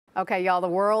Okay, y'all, the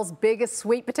world's biggest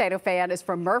sweet potato fan is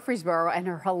from Murfreesboro, and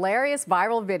her hilarious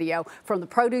viral video from the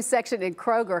produce section in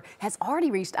Kroger has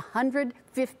already reached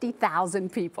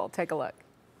 150,000 people. Take a look.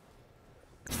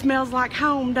 Smells like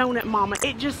home, don't it, Mama?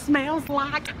 It just smells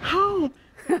like home.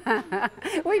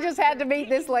 We just had to meet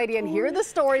this lady and hear the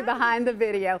story behind the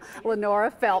video.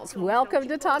 LaNora Phelps, welcome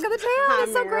to Talk of the Town. Hi,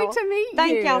 it's so great to meet you.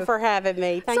 Thank y'all for having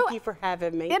me. Thank you for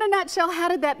having me. In a nutshell, how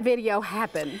did that video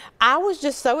happen? I was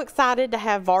just so excited to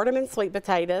have Vardaman sweet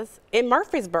potatoes in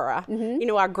Murfreesboro. You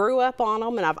know, I grew up on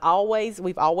them, and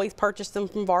we've always purchased them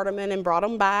from Vardaman and brought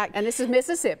them back. And this is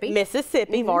Mississippi.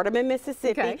 Mississippi, Vardaman,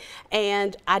 Mississippi. Okay.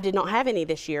 And I did not have any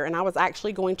this year, and I was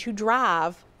actually going to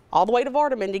drive all the way to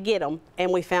Vardaman to get them,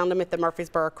 and we found them at the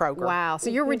Murfreesboro Kroger. Wow, so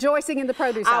you're rejoicing in the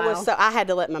produce aisle. I had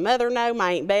to let my mother know,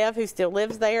 my Aunt Bev, who still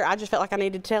lives there. I just felt like I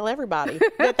needed to tell everybody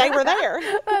that they were there.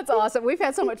 That's awesome. We've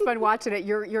had so much fun watching it.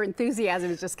 Your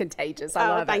enthusiasm is just contagious. I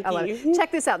love it. Thank you.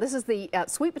 Check this out. This is the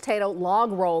sweet potato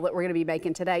log roll that we're going to be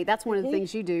making today. That's one of the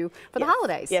things you do for the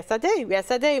holidays. Yes, I do.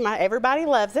 Yes, I do. Everybody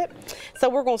loves it. So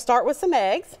we're going to start with some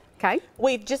eggs. Okay.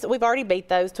 We've already beat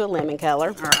those to a lemon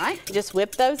color. All right. Just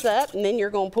whip those up, and then you're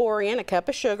going to pour in a cup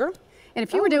of sugar. And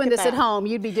if you were doing this at home,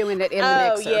 you'd be doing it in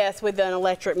the mixer. Oh, yes, with an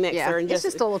electric mixer. Yeah, and it's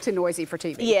just a little too noisy for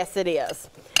TV. Yes, it is.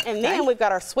 And then we've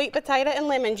got our sweet potato and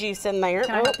lemon juice in there.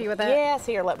 Can I help you with that? Yes,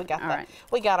 here, we got that. Right.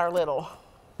 We got our little...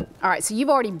 All right, so you've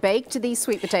already baked these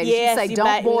sweet potatoes. Yes, you say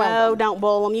don't boil them. No, don't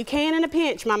boil them. You can in a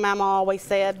pinch, my mama always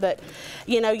said, but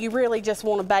you know, you really just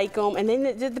want to bake them, and then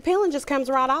the peeling just comes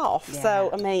right off. Yeah. So,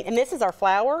 I mean, and this is our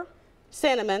flour,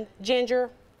 cinnamon, ginger,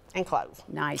 and clove.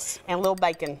 Nice. And a little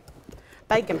baking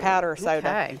powder or soda.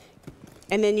 Okay.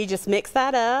 And then you just mix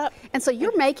that up. And so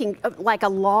you're making like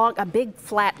a big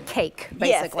flat cake,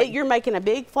 basically. Yes, you're making a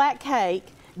big flat cake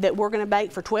that we're going to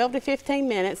bake for 12 to 15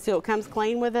 minutes till it comes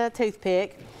clean with a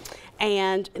toothpick.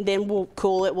 And then we'll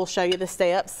cool it. We'll show you the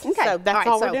steps. Okay. So that's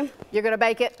all we're doing. You're going to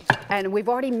bake it, and we've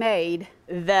already made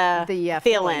the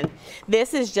filling.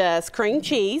 This is just cream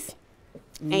cheese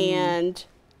and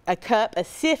a cup of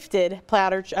sifted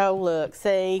powdered. Oh, look,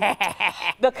 see?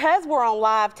 Because we're on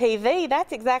live TV,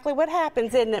 that's exactly what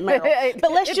happens, isn't it, Meryl?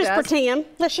 But let's just pretend.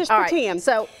 Let's just pretend. Right.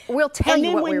 So we'll tell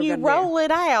you what we're going to do. And then when you roll it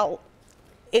out,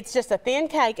 it's just a thin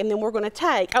cake, and then we're going to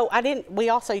take,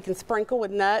 you can sprinkle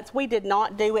with nuts. We did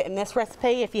not do it in this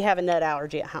recipe if you have a nut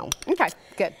allergy at home. Okay,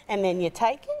 good. And then you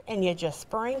take it and you just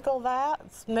sprinkle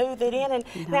that, smooth it in. And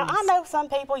now I know some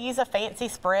people use a fancy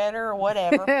spreader or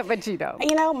whatever. But you don't.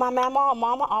 You know, my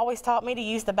mama always taught me to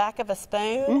use the back of a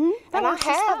spoon. And I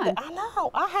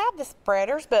have the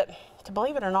spreaders, but to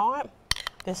believe it or not,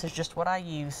 this is just what I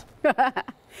use.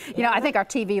 You know, I think our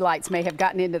TV lights may have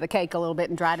gotten into the cake a little bit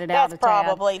and dried it out a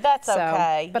tad. That's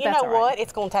okay. But you know what?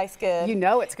 It's going to taste good. You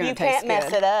know it's going to taste good. You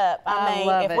can't mess it up. I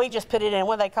mean, if we just put it in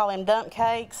what they call them dump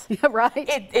cakes, right?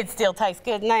 It still tastes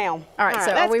good now. All right,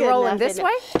 so are we rolling this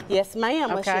way? Yes,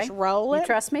 ma'am. Let's just roll it. You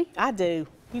trust me? I do.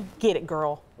 You get it,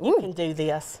 girl. You can do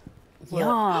this.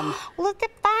 Yum. Look at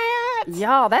that.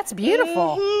 Y'all, that's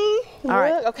beautiful. All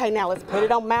right. Okay, now let's put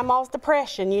it on Mama's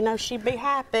depression. You know she'd be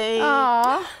happy.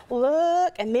 Aww.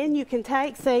 Look, and then you can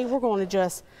we're going to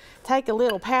just take a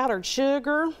little powdered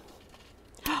sugar.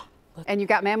 And you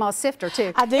got Mama's sifter,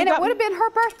 too. I do. And it would have been her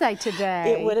birthday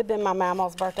today. It would have been my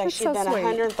Mama's birthday. That's She'd so been sweet.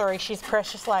 103. She's a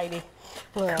precious lady.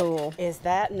 Look, cool. Is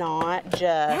that not just...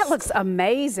 That looks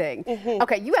amazing.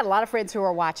 Okay, you had a lot of friends who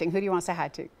are watching. Who do you want to say hi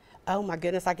to? Oh my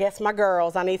goodness, I guess my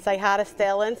girls. I need to say hi to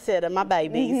Stella and Sita, my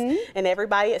babies, and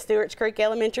everybody at Stewart's Creek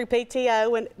Elementary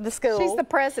PTO and the school. She's the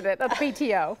president of the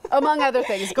PTO, among other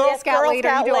things. Girl Scout leader,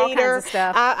 you do all kinds of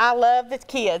stuff. I love the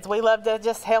kids. We love to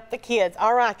just help the kids.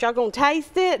 All right, y'all gonna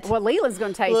taste it? Well, Leland's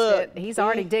gonna taste it. He's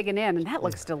already digging in, and that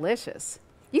looks delicious.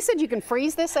 You said you can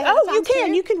freeze this ahead of time, you can.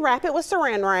 too? You can wrap it with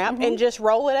saran wrap and just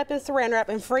roll it up in saran wrap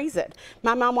and freeze it.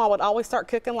 My mama would always start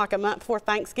cooking like a month before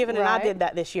Thanksgiving, and I did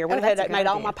that this year. We made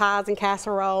all my pies and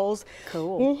casseroles.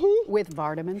 Cool. With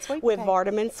Vardaman sweet potatoes. With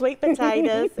Vardaman sweet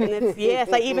potatoes. And it's, yes,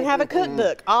 they even have a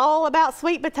cookbook all about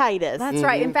sweet potatoes. That's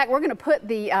right. In fact, we're going to put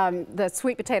the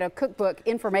sweet potato cookbook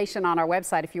information on our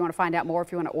website. If you want to find out more,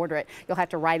 if you want to order it, you'll have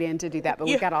to write in to do that. But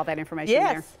we've got all that information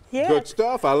there. Yes. Good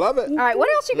stuff. I love it. All right. What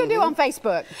else you going to do on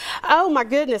Facebook? Oh my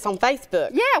goodness, on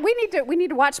Facebook. Yeah, we need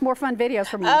to watch more fun videos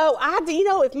from you. Oh, you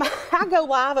know, I go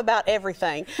live about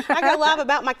everything. I go live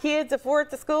about my kids if we're at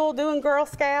the school doing Girl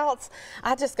Scouts.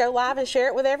 I just go live and share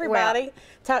it with everybody.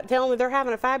 Tell them they're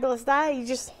having a fabulous day. You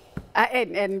just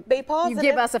and be positive. You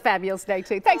give us a fabulous day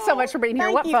too. Thanks so much for being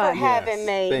here. What fun! Thank you for having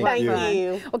me. Thank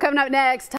you. Well, coming up next.